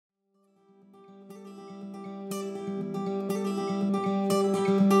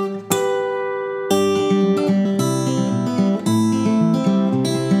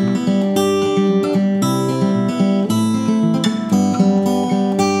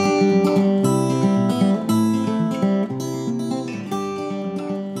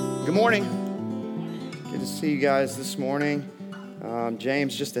guys this morning.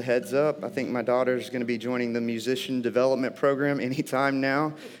 James, just a heads up, I think my daughter's going to be joining the musician development program anytime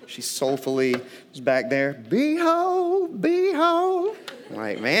now. She soulfully is back there. Behold, behold. I'm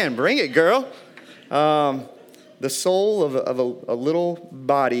like, man, bring it, girl. The soul of a little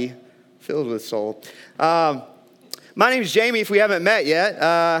body filled with soul. My name is Jamie, if we haven't met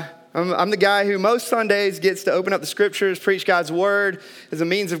yet. I'm the guy who most Sundays gets to open up the scriptures, preach God's word as a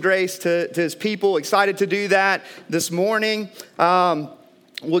means of grace to his people. Excited to do that this morning.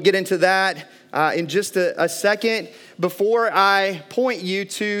 We'll get into that in just a second. Before I point you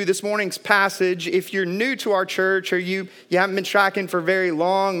to this morning's passage, if you're new to our church or you haven't been tracking for very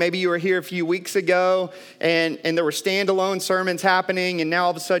long, maybe you were here a few weeks ago and there were standalone sermons happening, and now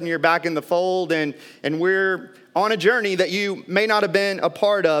all of a sudden you're back in the fold and we're on a journey that you may not have been a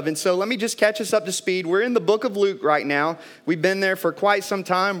part of. And so let me just catch us up to speed. We're in the book of Luke right now. We've been there for quite some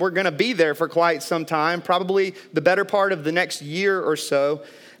time. We're going to be there for quite some time, probably the better part of the next year or so.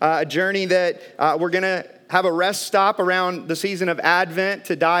 A journey that we're going to have a rest stop around the season of Advent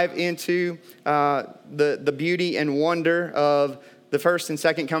to dive into the beauty and wonder of the first and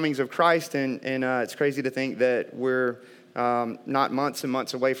second comings of Christ. And it's crazy to think that we're not months and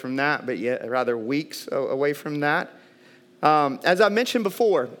months away from that, but yet rather weeks away from that. As I mentioned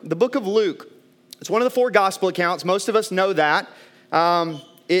before, the book of Luke, it's one of the four gospel accounts. Most of us know that.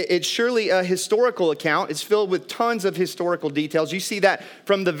 It's surely a historical account. It's filled with tons of historical details. You see that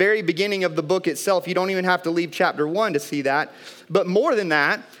from the very beginning of the book itself. You don't even have to leave chapter 1 to see that. But more than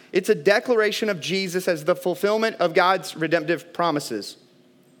that, it's a declaration of Jesus as the fulfillment of God's redemptive promises.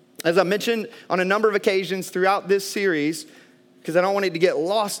 As I mentioned on a number of occasions throughout this series, because I don't want it to get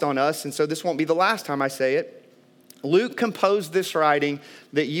lost on us, and so this won't be the last time I say it, Luke composed this writing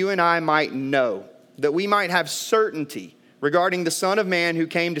that you and I might know, that we might have certainty regarding the Son of Man who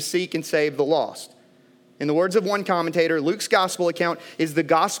came to seek and save the lost. In the words of one commentator, Luke's gospel account is the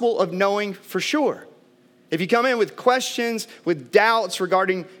gospel of knowing for sure. If you come in with questions, with doubts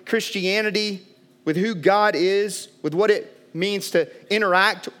regarding Christianity, with who God is, with what it means to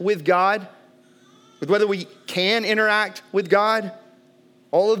interact with God, with whether we can interact with God,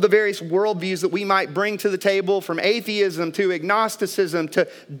 all of the various worldviews that we might bring to the table, from atheism to agnosticism to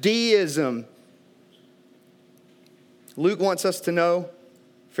deism, Luke wants us to know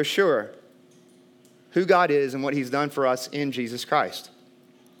for sure who God is and what he's done for us in Jesus Christ.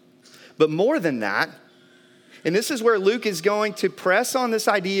 But more than that, and this is where Luke is going to press on this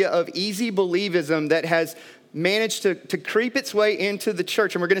idea of easy believism that has managed to creep its way into the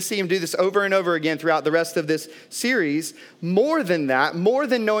church. And we're going to see him do this over and over again throughout the rest of this series. More than that, more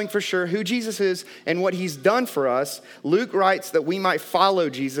than knowing for sure who Jesus is and what he's done for us, Luke writes that we might follow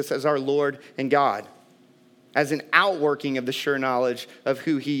Jesus as our Lord and God, as an outworking of the sure knowledge of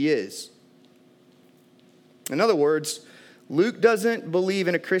who he is. In other words, Luke doesn't believe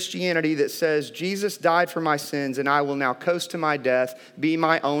in a Christianity that says, Jesus died for my sins and I will now coast to my death, be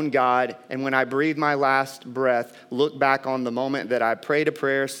my own God, and when I breathe my last breath, look back on the moment that I prayed a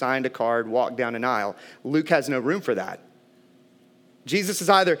prayer, signed a card, walked down an aisle. Luke has no room for that. Jesus is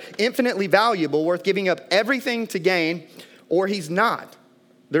either infinitely valuable, worth giving up everything to gain, or he's not.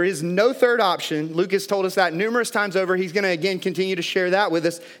 There is no third option. Luke has told us that numerous times over. He's going to, again, continue to share that with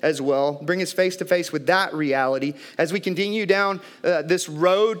us as well, bring us face to face with that reality as we continue down this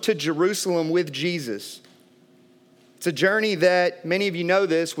road to Jerusalem with Jesus. It's a journey that, many of you know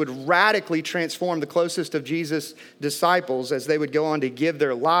this, would radically transform the closest of Jesus' disciples as they would go on to give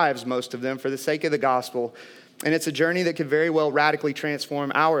their lives, most of them, for the sake of the gospel. And it's a journey that could very well radically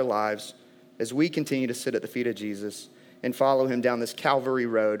transform our lives as we continue to sit at the feet of Jesus and follow him down this Calvary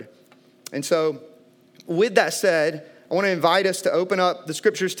road. And so, with that said, I want to invite us to open up the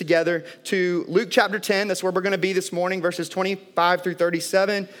scriptures together to Luke chapter 10. That's where we're going to be this morning, verses 25 through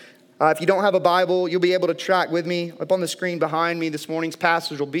 37. If you don't have a Bible, you'll be able to track with me. Up on the screen behind me, this morning's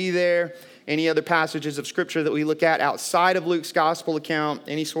passage will be there. Any other passages of scripture that we look at outside of Luke's gospel account,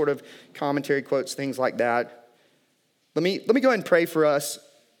 any sort of commentary quotes, things like that. Let me go ahead and pray for us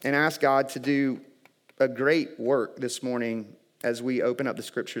and ask God to do a great work this morning as we open up the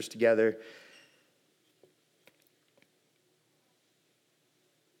scriptures together.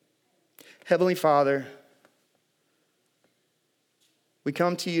 Heavenly Father, we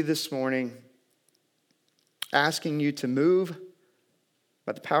come to you this morning asking you to move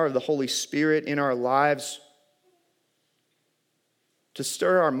by the power of the Holy Spirit in our lives, to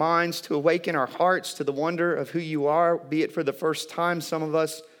stir our minds, to awaken our hearts to the wonder of who you are, be it for the first time, some of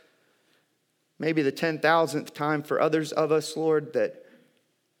us, maybe the 10,000th time for others of us, Lord, that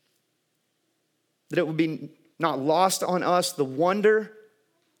it would be not lost on us the wonder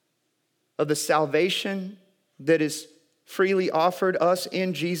of the salvation that is freely offered us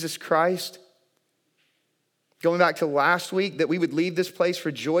in Jesus Christ. Going back to last week, that we would leave this place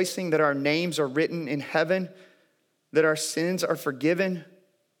rejoicing that our names are written in heaven, that our sins are forgiven.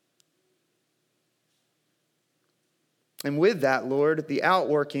 And with that, Lord, the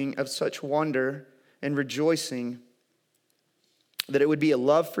outworking of such wonder and rejoicing, that it would be a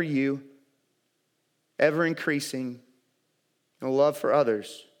love for you, ever increasing, and a love for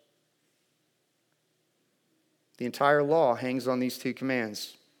others. The entire law hangs on these two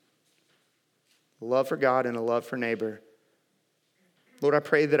commands: a love for God and a love for neighbor. Lord, I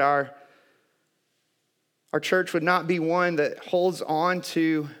pray that our church would not be one that holds on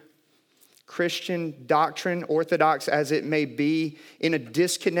to Christian doctrine, orthodox as it may be, in a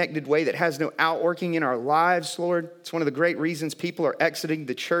disconnected way that has no outworking in our lives, Lord. It's one of the great reasons people are exiting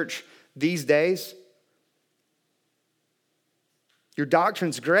the church these days. Your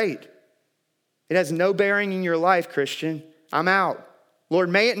doctrine's great. It has no bearing in your life, Christian. I'm out. Lord,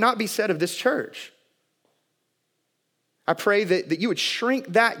 may it not be said of this church. I pray that you would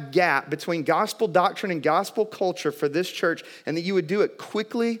shrink that gap between gospel doctrine and gospel culture for this church, and that you would do it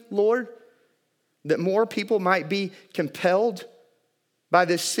quickly, Lord, that more people might be compelled by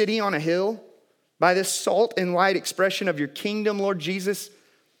this city on a hill, by this salt and light expression of your kingdom, Lord Jesus.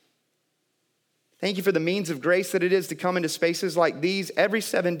 Thank you for the means of grace that it is to come into spaces like these every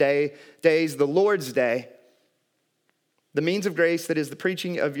 7 days, the Lord's Day. The means of grace that is the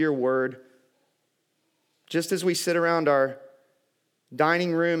preaching of your word. Just as we sit around our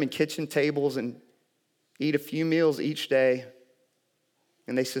dining room and kitchen tables and eat a few meals each day,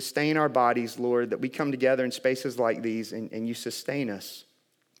 and they sustain our bodies, Lord, that we come together in spaces like these and you sustain us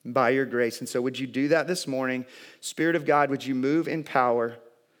by your grace. And so would you do that this morning? Spirit of God, would you move in power?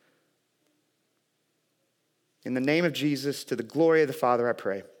 In the name of Jesus, to the glory of the Father, I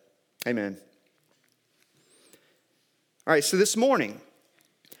pray. Amen. All right, so this morning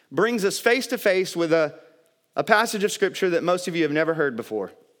brings us face to face with a passage of Scripture that most of you have never heard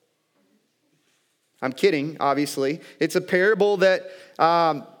before. I'm kidding, obviously. It's a parable that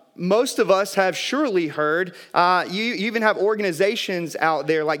most of us have surely heard. You even have organizations out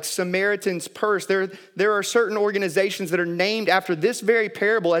there like Samaritan's Purse. There are certain organizations that are named after this very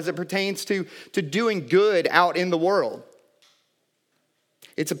parable as it pertains to doing good out in the world.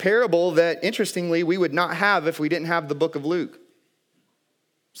 It's a parable that, interestingly, we would not have if we didn't have the book of Luke.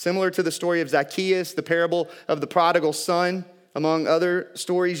 Similar to the story of Zacchaeus, the parable of the prodigal son, among other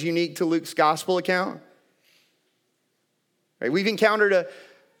stories unique to Luke's gospel account. Right, we've encountered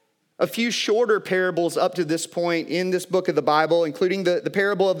a few shorter parables up to this point in this book of the Bible, including the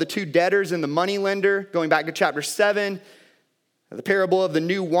parable of the two debtors and the moneylender, going back to chapter 7. The parable of the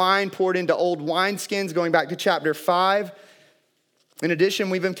new wine poured into old wineskins, going back to chapter 5. In addition,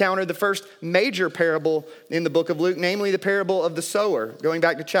 we've encountered the first major parable in the book of Luke, namely the parable of the sower, going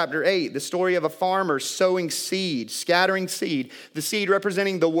back to chapter 8, the story of a farmer sowing seed, scattering seed, the seed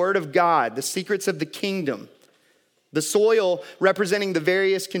representing the word of God, the secrets of the kingdom, the soil representing the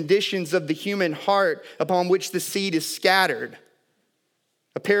various conditions of the human heart upon which the seed is scattered.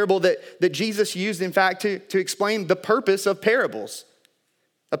 A parable that Jesus used, in fact, to explain the purpose of parables.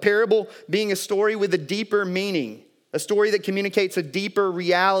 A parable being a story with a deeper meaning, a story that communicates a deeper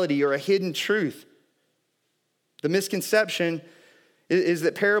reality or a hidden truth. The misconception is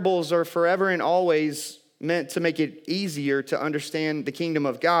that parables are forever and always meant to make it easier to understand the kingdom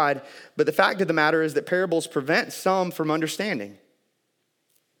of God. But the fact of the matter is that parables prevent some from understanding.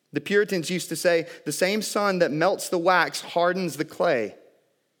 The Puritans used to say, the same sun that melts the wax hardens the clay.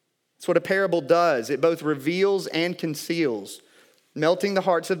 That's what a parable does. It both reveals and conceals, melting the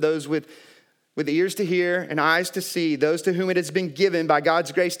hearts of those with ears to hear and eyes to see, those to whom it has been given by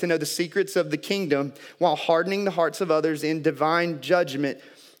God's grace to know the secrets of the kingdom, while hardening the hearts of others in divine judgment.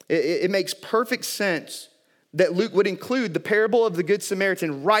 It makes perfect sense that Luke would include the parable of the Good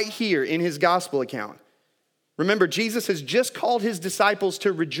Samaritan right here in his gospel account. Remember, Jesus has just called his disciples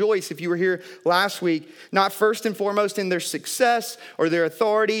to rejoice, if you were here last week, not first and foremost in their success or their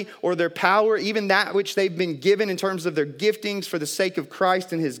authority or their power, even that which they've been given in terms of their giftings for the sake of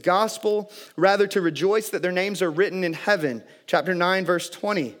Christ and his gospel, rather to rejoice that their names are written in heaven. Chapter 9, verse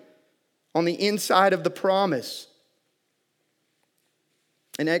 20, on the inside of the promise.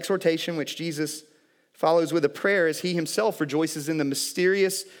 An exhortation which Jesus follows with a prayer as he himself rejoices in the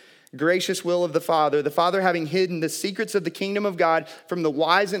mysterious gracious will of the Father having hidden the secrets of the kingdom of God from the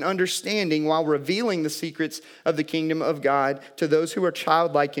wise and understanding while revealing the secrets of the kingdom of God to those who are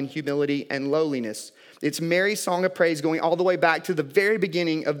childlike in humility and lowliness. It's Mary's song of praise going all the way back to the very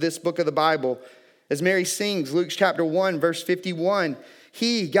beginning of this book of the Bible. As Mary sings, Luke chapter 1, verse 51,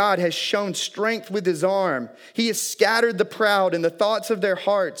 He, God, has shown strength with his arm. He has scattered the proud in the thoughts of their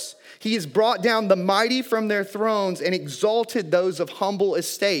hearts. He has brought down the mighty from their thrones and exalted those of humble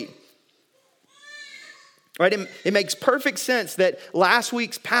estate. Right? It makes perfect sense that last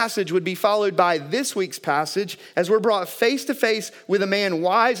week's passage would be followed by this week's passage as we're brought face to face with a man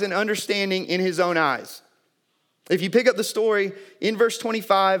wise and understanding in his own eyes. If you pick up the story in verse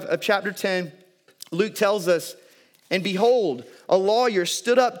 25 of chapter 10, Luke tells us, "And behold, a lawyer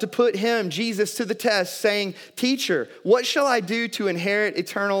stood up to put him, Jesus, to the test, saying, 'Teacher, what shall I do to inherit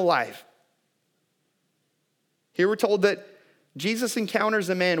eternal life?'" Here we're told that Jesus encounters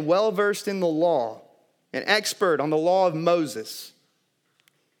a man well-versed in the law, an expert on the law of Moses.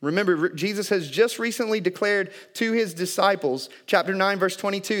 Remember, Jesus has just recently declared to his disciples, chapter 9, verse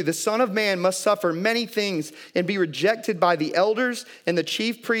 22, "The Son of Man must suffer many things and be rejected by the elders and the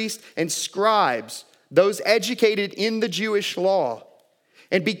chief priests and scribes, those educated in the Jewish law,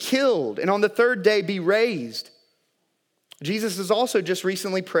 and be killed, and on the third day be raised." Jesus has also just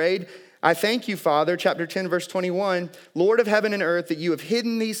recently prayed, "I thank you, Father," chapter 10, verse 21, "Lord of heaven and earth, that you have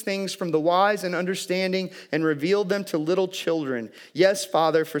hidden these things from the wise and understanding and revealed them to little children. Yes,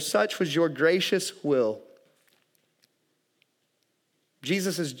 Father, for such was your gracious will."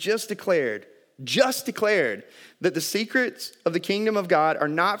 Jesus has just declared that the secrets of the kingdom of God are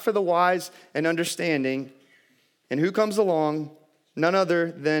not for the wise and understanding. And who comes along? None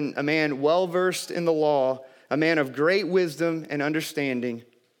other than a man well-versed in the law, a man of great wisdom and understanding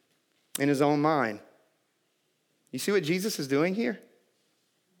in his own mind. You see what Jesus is doing here?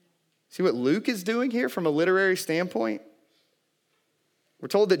 See what Luke is doing here from a literary standpoint? We're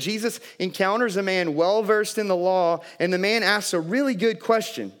told that Jesus encounters a man well-versed in the law, and the man asks a really good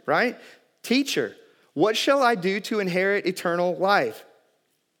question, right? "Teacher, what shall I do to inherit eternal life?"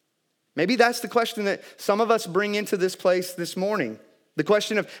 Maybe that's the question that some of us bring into this place this morning. The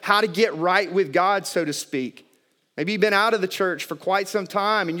question of how to get right with God, so to speak. Maybe you've been out of the church for quite some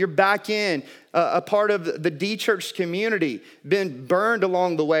time and you're back in a part of the de-churched community, been burned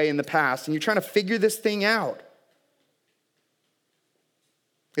along the way in the past, and you're trying to figure this thing out.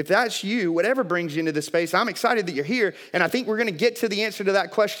 If that's you, whatever brings you into this space, I'm excited that you're here, and I think we're going to get to the answer to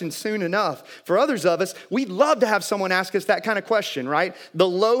that question soon enough. For others of us, we'd love to have someone ask us that kind of question, right? The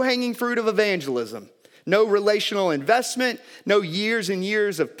low-hanging fruit of evangelism. No relational investment, no years and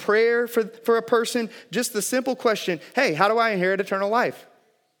years of prayer for a person. Just the simple question, hey, how do I inherit eternal life?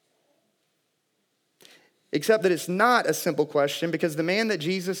 Except that it's not a simple question, because the man that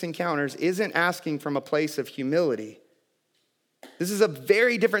Jesus encounters isn't asking from a place of humility. This is a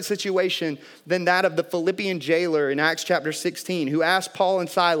very different situation than that of the Philippian jailer in Acts chapter 16, who asked Paul and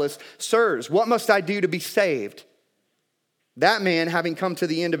Silas, "Sirs, what must I do to be saved?" That man having come to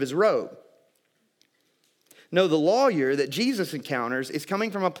the end of his rope. No, the lawyer that Jesus encounters is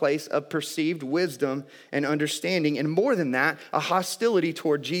coming from a place of perceived wisdom and understanding, and more than that, a hostility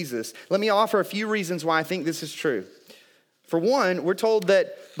toward Jesus. Let me offer a few reasons why I think this is true. For one, we're told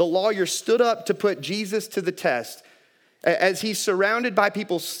that the lawyer stood up to put Jesus to the test. As he's surrounded by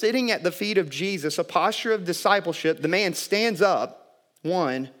people sitting at the feet of Jesus, a posture of discipleship, the man stands up,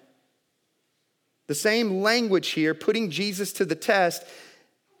 one. The same language here, putting Jesus to the test,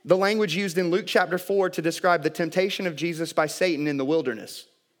 the language used in Luke chapter 4 to describe the temptation of Jesus by Satan in the wilderness.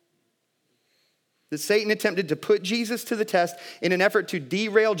 That Satan attempted to put Jesus to the test in an effort to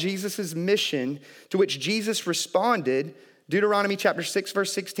derail Jesus' mission, to which Jesus responded, Deuteronomy chapter 6,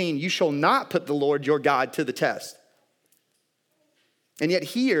 verse 16, "You shall not put the Lord your God to the test." And yet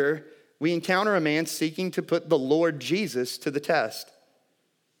here, we encounter a man seeking to put the Lord Jesus to the test.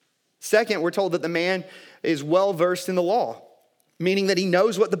 Second, we're told that the man is well-versed in the law, meaning that he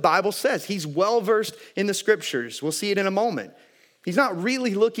knows what the Bible says. He's well-versed in the scriptures. We'll see it in a moment. He's not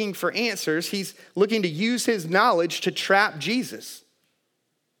really looking for answers. He's looking to use his knowledge to trap Jesus.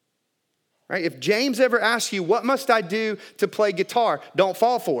 Right? If James ever asks you, "What must I do to play guitar?" don't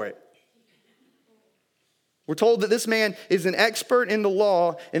fall for it. We're told that this man is an expert in the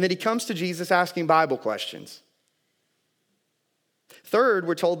law and that he comes to Jesus asking Bible questions. Third,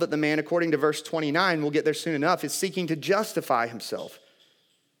 we're told that the man, according to verse 29, we'll get there soon enough, is seeking to justify himself.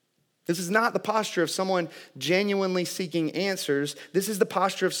 This is not the posture of someone genuinely seeking answers. This is the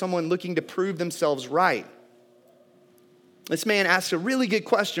posture of someone looking to prove themselves right. This man asks a really good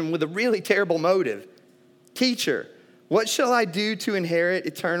question with a really terrible motive. "Teacher, what shall I do to inherit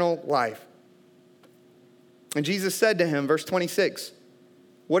eternal life?" And Jesus said to him, verse 26,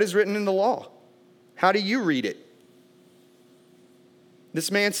 "What is written in the law? How do you read it?" This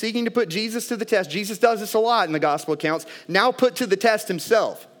man seeking to put Jesus to the test. Jesus does this a lot in the gospel accounts. Now put to the test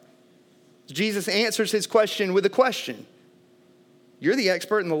himself. Jesus answers his question with a question. You're the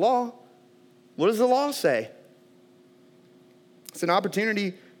expert in the law. What does the law say? It's an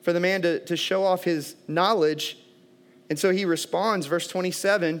opportunity for the man to show off his knowledge. And so he responds, verse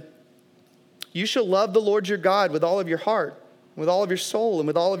 27, you shall love the Lord your God with all of your heart, with all of your soul, and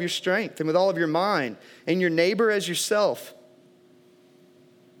with all of your strength, and with all of your mind, and your neighbor as yourself.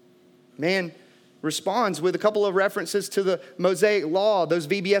 Man responds with a couple of references to the Mosaic law, those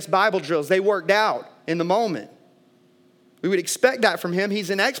VBS Bible drills they worked out in the moment. We would expect that from him. He's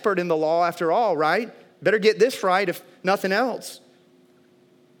an expert in the law after all, right? Better get this right if nothing else.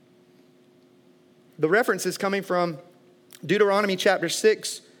 The reference is coming from Deuteronomy chapter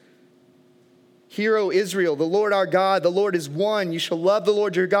 6. Hear, O Israel, the Lord our God, the Lord is one. You shall love the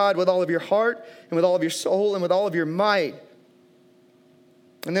Lord your God with all of your heart and with all of your soul and with all of your might.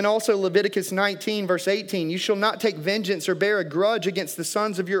 And then also Leviticus 19, verse 18, you shall not take vengeance or bear a grudge against the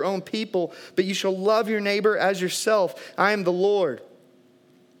sons of your own people, but you shall love your neighbor as yourself. I am the Lord.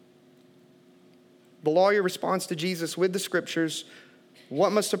 The lawyer responds to Jesus with the scriptures.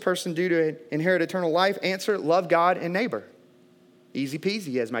 What must a person do to inherit eternal life? Answer, love God and neighbor. Easy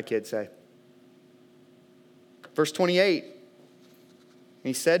peasy, as my kids say. Verse 28,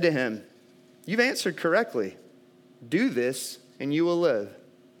 he said to him, you've answered correctly. Do this and you will live.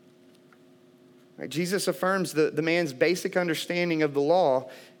 Right, Jesus affirms the man's basic understanding of the law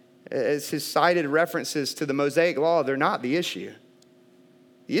as his cited references to the Mosaic law. They're not the issue.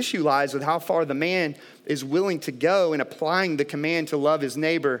 The issue lies with how far the man is willing to go in applying the command to love his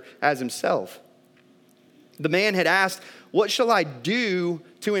neighbor as himself. The man had asked, what shall I do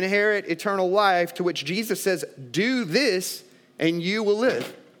to inherit eternal life? To which Jesus says, do this and you will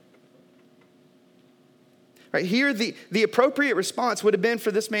live. Right here, the appropriate response would have been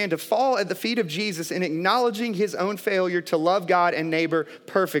for this man to fall at the feet of Jesus in acknowledging his own failure to love God and neighbor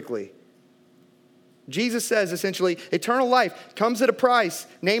perfectly. Jesus says essentially, eternal life comes at a price,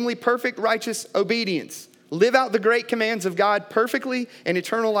 namely perfect righteous obedience. Live out the great commands of God perfectly, and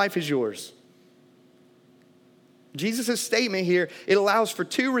eternal life is yours. Jesus' statement here, it allows for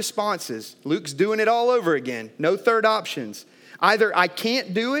two responses. Luke's doing it all over again. No third options. Either I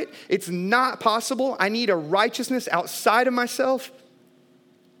can't do it, it's not possible, I need a righteousness outside of myself,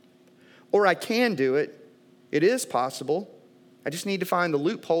 or I can do it, it is possible, I just need to find the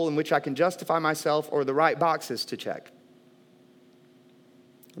loophole in which I can justify myself or the right boxes to check.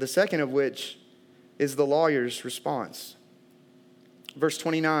 The second of which is the lawyer's response. Verse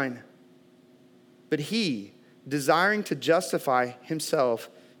 29, but he, desiring to justify himself,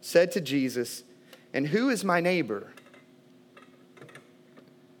 said to Jesus, and who is my neighbor?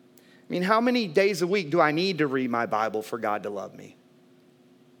 I mean, how many days a week do I need to read my Bible for God to love me?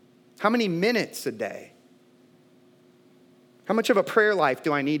 How many minutes a day? How much of a prayer life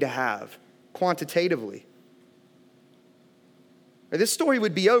do I need to have quantitatively? This story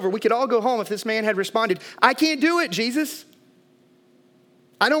would be over. We could all go home if this man had responded, I can't do it, Jesus.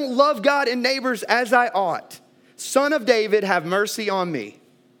 I don't love God and neighbors as I ought. Son of David, have mercy on me.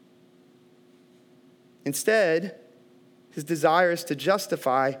 Instead, his desire is to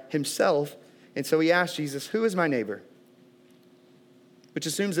justify himself. And so he asked Jesus, who is my neighbor? Which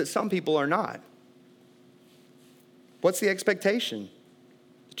assumes that some people are not. What's the expectation?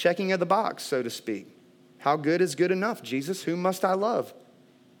 The checking of the box, so to speak. How good is good enough? Jesus, whom must I love?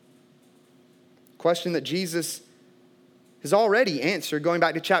 Question that Jesus has already answered, going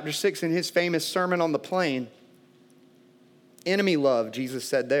back to chapter 6 in his famous Sermon on the Plain. Enemy love, Jesus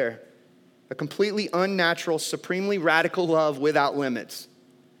said there. A completely unnatural, supremely radical love without limits.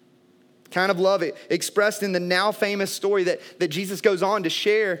 Kind of love expressed in the now famous story that Jesus goes on to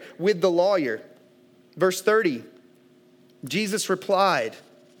share with the lawyer. Verse 30, Jesus replied,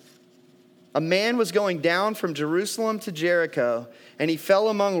 a man was going down from Jerusalem to Jericho, and he fell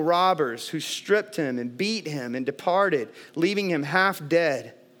among robbers who stripped him and beat him and departed, leaving him half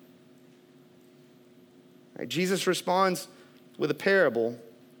dead. Right, Jesus responds with a parable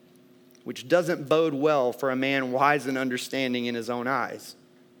which doesn't bode well for a man wise and understanding in his own eyes.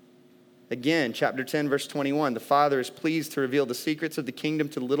 Again, chapter 10, verse 21, the Father is pleased to reveal the secrets of the kingdom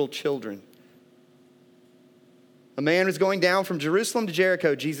to little children. A man was going down from Jerusalem to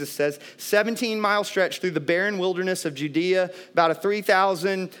Jericho, Jesus says, 17-mile stretch through the barren wilderness of Judea, about a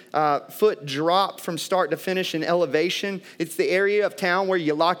 3,000-foot drop from start to finish in elevation. It's the area of town where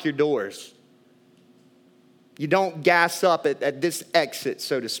you lock your doors. You don't gas up at this exit,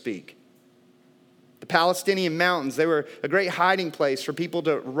 so to speak. The Palestinian mountains, they were a great hiding place for people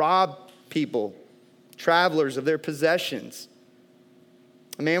to rob people, travelers, of their possessions.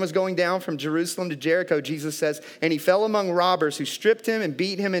 A man was going down from Jerusalem to Jericho, Jesus says, and he fell among robbers who stripped him and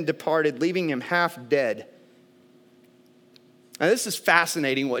beat him and departed, leaving him half dead. Now, this is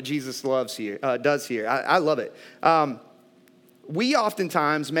fascinating what Jesus does here. I love it. We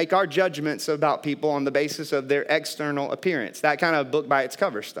oftentimes make our judgments about people on the basis of their external appearance. That kind of book by its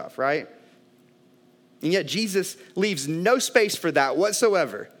cover stuff, right? And yet Jesus leaves no space for that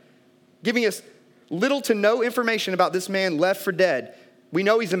whatsoever, giving us little to no information about this man left for dead. We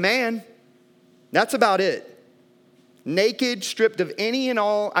know he's a man. That's about it. Naked, stripped of any and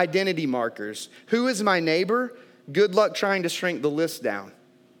all identity markers. Who is my neighbor? Good luck trying to shrink the list down.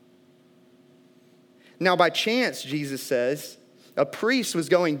 Now, by chance, Jesus says, a priest was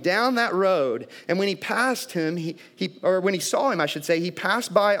going down that road, and when he passed him, when he saw him, I should say, he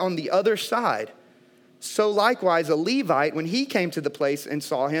passed by on the other side. So likewise, a Levite, when he came to the place and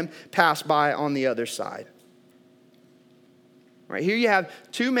saw him, passed by on the other side. Right, here you have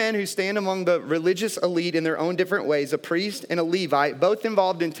two men who stand among the religious elite in their own different ways, a priest and a Levite, both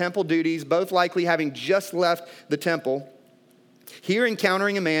involved in temple duties, both likely having just left the temple. Here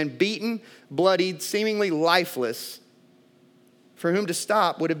encountering a man beaten, bloodied, seemingly lifeless, for whom to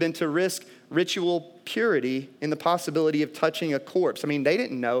stop would have been to risk ritual purity in the possibility of touching a corpse. I mean, they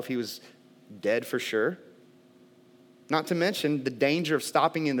didn't know if he was dead for sure. Not to mention the danger of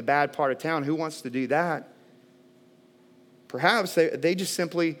stopping in the bad part of town. Who wants to do that? Perhaps they just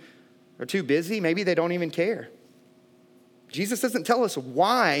simply are too busy. Maybe they don't even care. Jesus doesn't tell us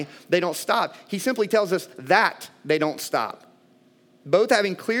why they don't stop. He simply tells us that they don't stop. Both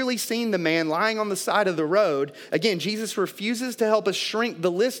having clearly seen the man lying on the side of the road, again, Jesus refuses to help us shrink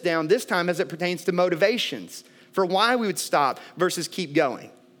the list down, this time as it pertains to motivations for why we would stop versus keep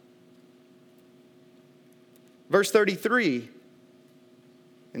going. Verse 33,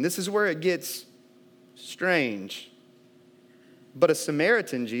 and this is where it gets strange. But a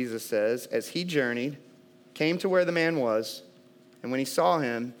Samaritan, Jesus says, as he journeyed, came to where the man was, and when he saw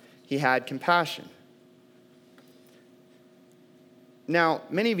him, he had compassion. Now,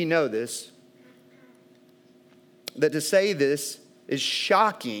 many of you know this, that to say this is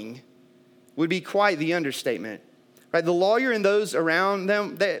shocking would be quite the understatement. Right? The lawyer and those around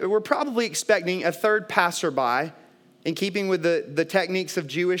them, they were probably expecting a third passerby in keeping with the techniques of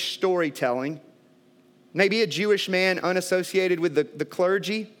Jewish storytelling. Maybe a Jewish man unassociated with the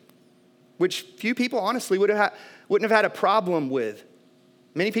clergy, which few people honestly wouldn't have had a problem with.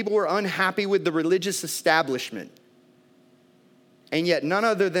 Many people were unhappy with the religious establishment. And yet none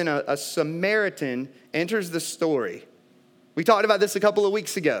other than a Samaritan enters the story. We talked about this a couple of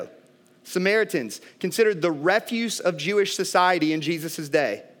weeks ago. Samaritans, considered the refuse of Jewish society in Jesus'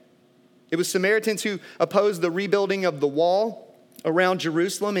 day. It was Samaritans who opposed the rebuilding of the wall around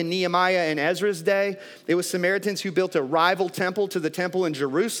Jerusalem in Nehemiah and Ezra's day. It was Samaritans who built a rival temple to the temple in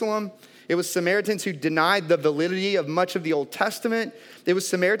Jerusalem. It was Samaritans who denied the validity of much of the Old Testament. It was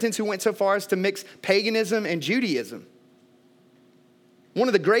Samaritans who went so far as to mix paganism and Judaism. One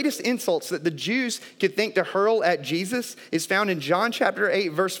of the greatest insults that the Jews could think to hurl at Jesus is found in John chapter 8,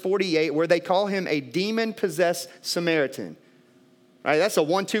 verse 48, where they call him a demon-possessed Samaritan. Right, that's a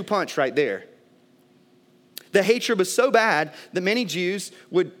 1-2 punch right there. The hatred was so bad that many Jews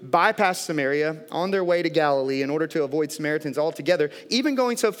would bypass Samaria on their way to Galilee in order to avoid Samaritans altogether, even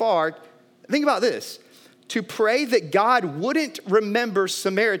going so far, think about this, to pray that God wouldn't remember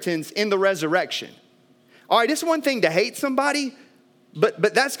Samaritans in the resurrection. All right, it's one thing to hate somebody,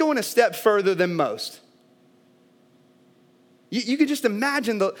 but that's going a step further than most. You can just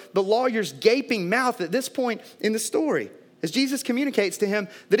imagine the lawyer's gaping mouth at this point in the story, as Jesus communicates to him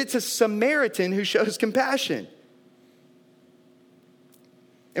that it's a Samaritan who shows compassion.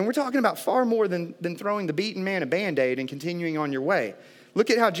 And we're talking about far more than throwing the beaten man a Band-Aid and continuing on your way. Look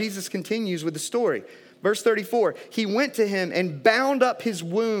at how Jesus continues with the story. Verse 34, he went to him and bound up his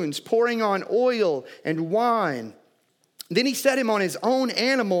wounds, pouring on oil and wine. Then he set him on his own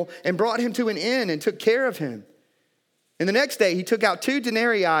animal and brought him to an inn and took care of him. And the next day he took out 2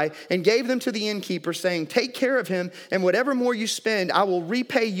 denarii and gave them to the innkeeper, saying, take care of him, and whatever more you spend, I will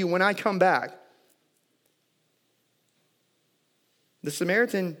repay you when I come back. The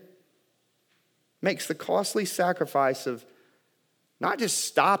Samaritan makes the costly sacrifice of not just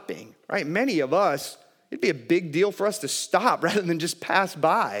stopping, right? Many of us, it'd be a big deal for us to stop rather than just pass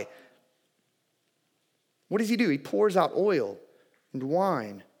by. What does he do? He pours out oil and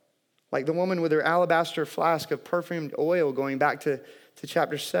wine, like the woman with her alabaster flask of perfumed oil going back to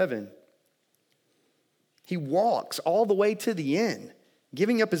chapter 7. He walks all the way to the inn,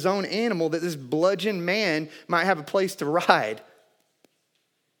 giving up his own animal that this bludgeoned man might have a place to ride.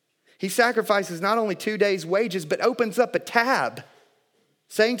 He sacrifices not only 2 days' wages, but opens up a tab,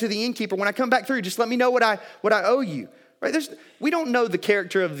 saying to the innkeeper, when I come back through, just let me know what I owe you. Right? We don't know the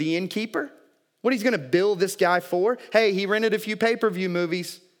character of the innkeeper. What he's going to bill this guy for? Hey, he rented a few pay-per-view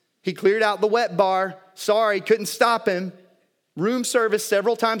movies. He cleared out the wet bar. Sorry, couldn't stop him. Room service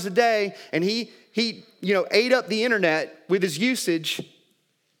several times a day. And he ate up the internet with his usage.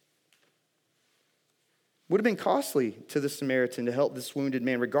 Would have been costly to the Samaritan to help this wounded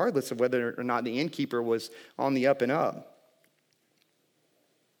man, regardless of whether or not the innkeeper was on the up and up.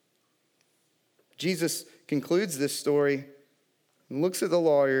 Jesus concludes this story and looks at the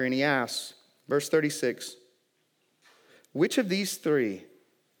lawyer and he asks, verse 36, which of these three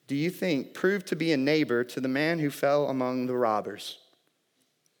do you think proved to be a neighbor to the man who fell among the robbers?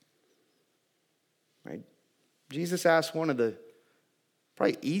 Right? Jesus asked one of the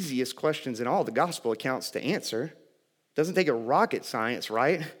probably easiest questions in all the gospel accounts to answer. Doesn't take a rocket science,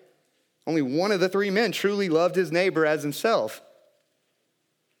 right? Only one of the three men truly loved his neighbor as himself.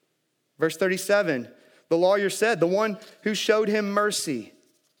 Verse 37, the lawyer said, the one who showed him mercy.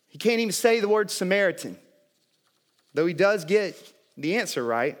 He can't even say the word Samaritan, though he does get the answer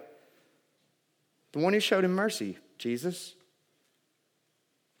right. The one who showed him mercy, Jesus.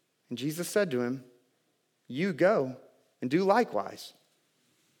 And Jesus said to him, you go and do likewise.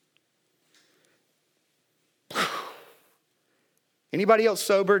 Anybody else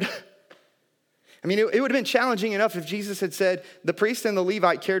sobered? I mean, it would have been challenging enough if Jesus had said, the priest and the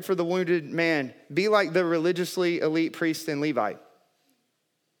Levite cared for the wounded man. Be like the religiously elite priest and Levite.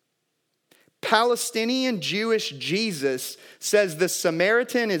 Palestinian Jewish Jesus says the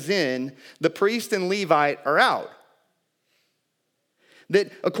Samaritan is in, the priest and Levite are out.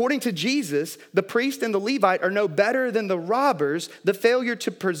 That according to Jesus, the priest and the Levite are no better than the robbers, the failure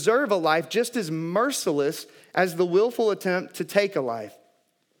to preserve a life just as merciless as the willful attempt to take a life.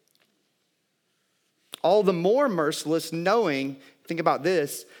 All the more merciless knowing, think about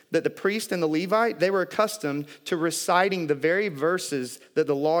this, that the priest and the Levite, they were accustomed to reciting the very verses that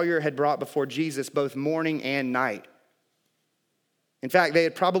the lawyer had brought before Jesus both morning and night. In fact, they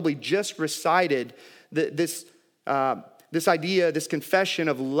had probably just recited this idea, this confession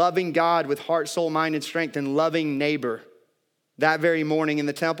of loving God with heart, soul, mind, and strength, and loving neighbor that very morning in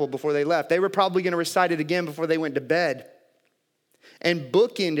the temple before they left. They were probably going to recite it again before they went to bed. And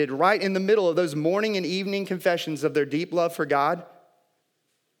bookended right in the middle of those morning and evening confessions of their deep love for God,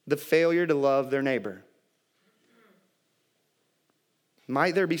 the failure to love their neighbor.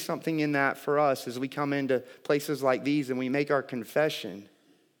 Might there be something in that for us as we come into places like these and we make our confession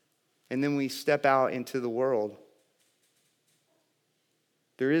and then we step out into the world?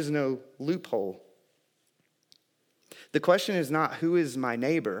 There is no loophole. The question is not, who is my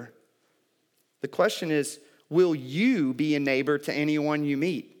neighbor? The question is, will you be a neighbor to anyone you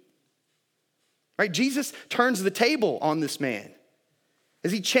meet? Right? Jesus turns the table on this man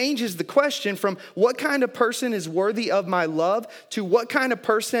as he changes the question from what kind of person is worthy of my love to what kind of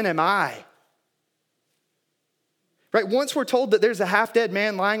person am I? Right? Once we're told that there's a half-dead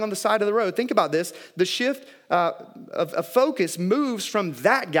man lying on the side of the road, think about this. The shift of focus moves from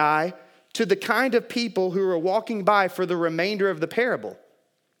that guy to the kind of people who are walking by for the remainder of the parable.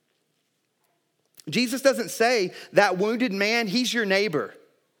 Jesus doesn't say that wounded man, he's your neighbor.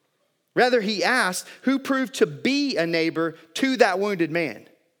 Rather, he asks who proved to be a neighbor to that wounded man.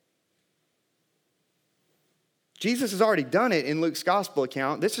 Jesus has already done it in Luke's gospel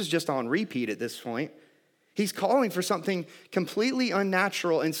account. This is just on repeat at this point. He's calling for something completely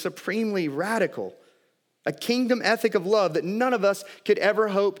unnatural and supremely radical. A kingdom ethic of love that none of us could ever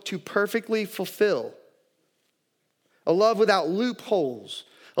hope to perfectly fulfill. A love without loopholes.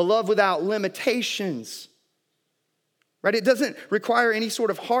 A love without limitations. Right? It doesn't require any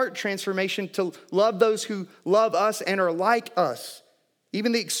sort of heart transformation to love those who love us and are like us.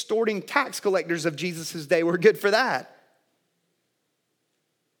 Even the extorting tax collectors of Jesus' day were good for that.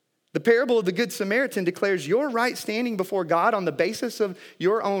 The parable of the Good Samaritan declares your right standing before God on the basis of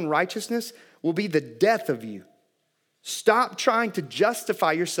your own righteousness will be the death of you. Stop trying to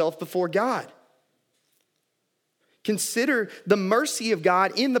justify yourself before God. Consider the mercy of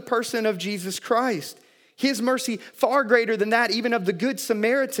God in the person of Jesus Christ. His mercy far greater than that even of the Good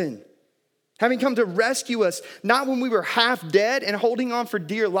Samaritan. Having come to rescue us, not when we were half dead and holding on for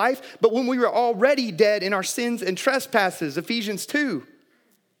dear life, but when we were already dead in our sins and trespasses, Ephesians 2.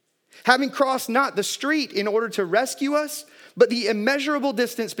 Having crossed not the street in order to rescue us, but the immeasurable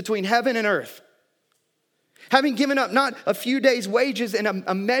distance between heaven and earth. Having given up not a few days' wages and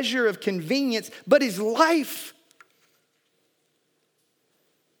a measure of convenience, but his life.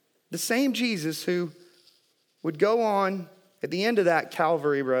 The same Jesus who would go on at the end of that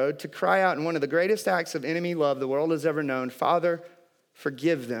Calvary road to cry out in one of the greatest acts of enemy love the world has ever known, Father,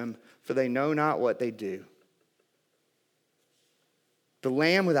 forgive them, for they know not what they do. the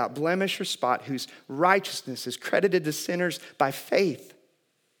Lamb without blemish or spot, whose righteousness is credited to sinners by faith,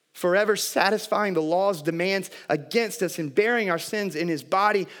 forever satisfying the law's demands against us and bearing our sins in his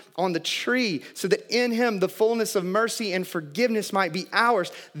body on the tree, so that in him the fullness of mercy and forgiveness might be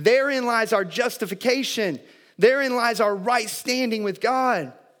ours. Therein lies our justification. Therein lies our right standing with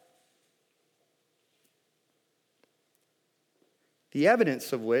God. The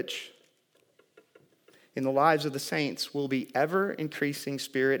evidence of which in the lives of the saints will be ever-increasing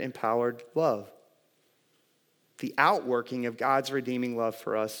Spirit-empowered love. The outworking of God's redeeming love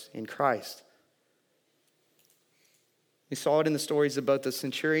for us in Christ. We saw it in the stories of both the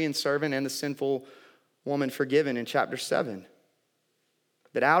centurion servant and the sinful woman forgiven in chapter 7.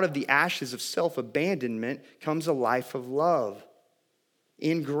 That out of the ashes of self-abandonment comes a life of love,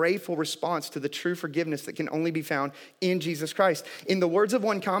 in grateful response to the true forgiveness that can only be found in Jesus Christ. In the words of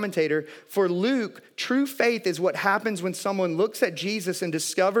one commentator, for Luke, true faith is what happens when someone looks at Jesus and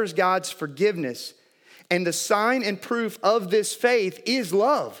discovers God's forgiveness. And the sign and proof of this faith is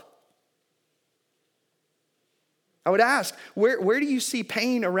love. I would ask, where do you see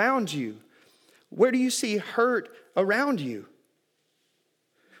pain around you? Where do you see hurt around you?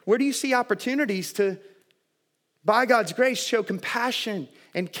 Where do you see opportunities to, by God's grace, show compassion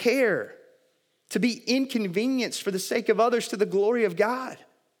and care, to be inconvenienced for the sake of others to the glory of God?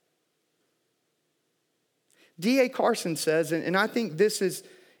 D.A. Carson says, and I think this is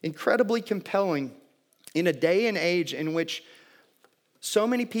incredibly compelling, in a day and age in which so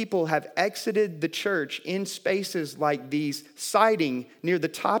many people have exited the church in spaces like these, citing near the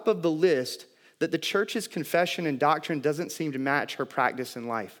top of the list that the church's confession and doctrine doesn't seem to match her practice in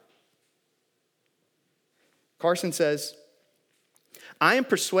life. Carson says, I am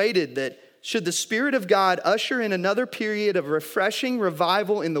persuaded that should the Spirit of God usher in another period of refreshing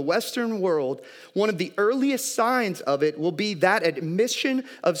revival in the Western world, one of the earliest signs of it will be that admission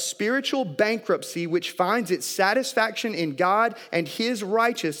of spiritual bankruptcy which finds its satisfaction in God and his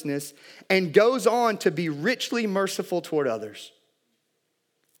righteousness and goes on to be richly merciful toward others.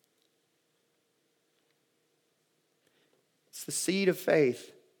 It's the seed of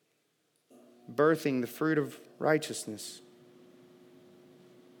faith birthing the fruit of righteousness.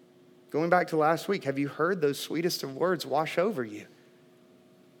 Going back to last week, have you heard those sweetest of words wash over you?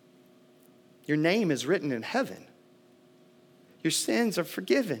 Your name is written in heaven. Your sins are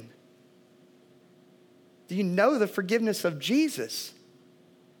forgiven. Do you know the forgiveness of Jesus?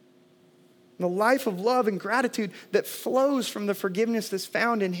 The life of love and gratitude that flows from the forgiveness that's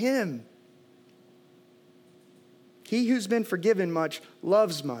found in him. He who's been forgiven much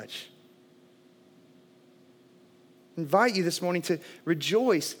loves much. I invite you this morning to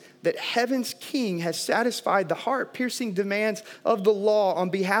rejoice that heaven's King has satisfied the heart-piercing demands of the law on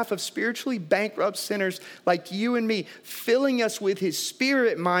behalf of spiritually bankrupt sinners like you and me, filling us with his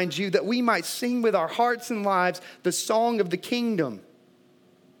Spirit, mind you, that we might sing with our hearts and lives the song of the kingdom.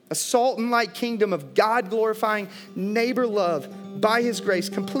 A salt and light kingdom of God-glorifying neighbor love by his grace,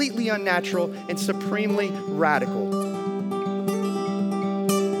 completely unnatural and supremely radical.